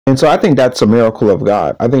And so I think that's a miracle of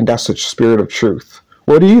God. I think that's the spirit of truth.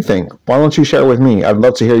 What do you think? Why don't you share with me? I'd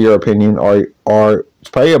love to hear your opinion, or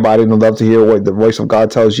pray about it, and I'd love to hear what the voice of God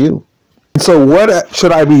tells you. So what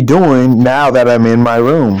should I be doing now that I'm in my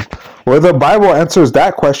room? Well, the Bible answers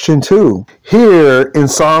that question too. Here in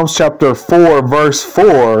Psalms chapter 4, verse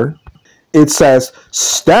 4, it says,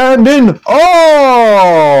 stand in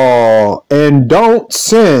awe and don't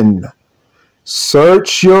sin.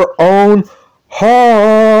 Search your own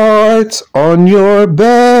heart on your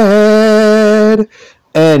bed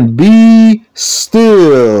and be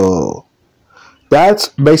still. That's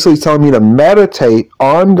basically telling me to meditate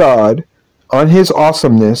on God, on his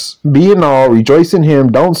awesomeness, be in awe, rejoice in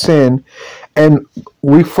him, don't sin, and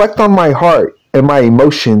reflect on my heart and my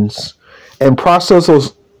emotions and process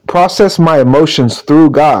my emotions through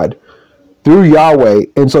God, through Yahweh,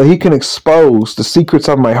 and so he can expose the secrets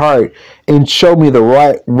of my heart and show me the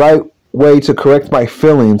right way to correct my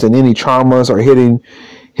feelings and any traumas or hidden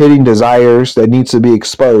desires that needs to be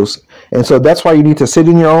exposed. And so that's why you need to sit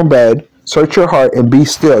in your own bed, search your heart, and be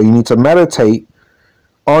still. You need to meditate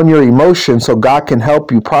on your emotions so God can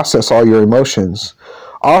help you process all your emotions.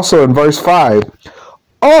 Also in verse 5,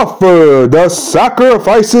 offer the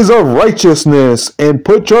sacrifices of righteousness and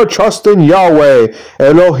put your trust in Yahweh,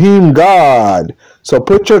 Elohim God. So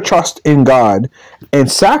put your trust in God and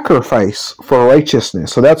sacrifice for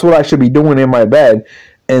righteousness. So that's what I should be doing in my bed,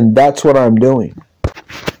 and that's what I'm doing.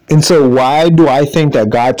 And so why do I think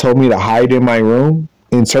that God told me to hide in my room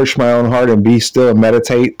and search my own heart and be still and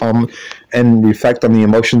meditate and reflect on the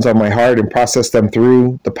emotions of my heart and process them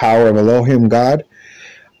through the power of Elohim God?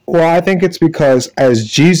 Well, I think it's because, as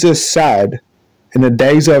Jesus said, in the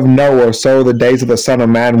days of Noah, so the days of the Son of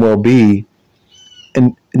Man will be.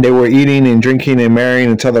 And they were eating and drinking and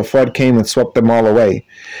marrying until the flood came and swept them all away.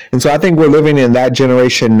 And so I think we're living in that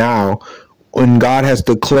generation now, when God has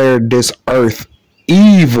declared this earth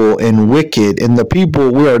evil and wicked, and the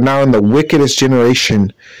people, we are now in the wickedest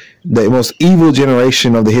generation, the most evil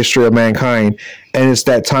generation of the history of mankind, and it's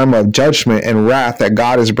that time of judgment and wrath that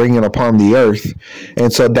God is bringing upon the earth.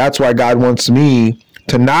 And so that's why God wants me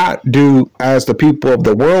to not do as the people of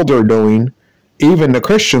the world are doing, even the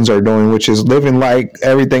Christians are doing, which is living like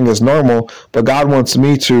everything is normal, but God wants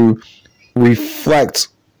me to reflect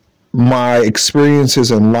my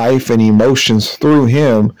experiences in life and emotions through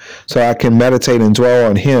him, so I can meditate and dwell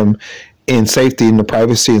on him in safety, in the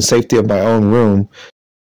privacy and safety of my own room.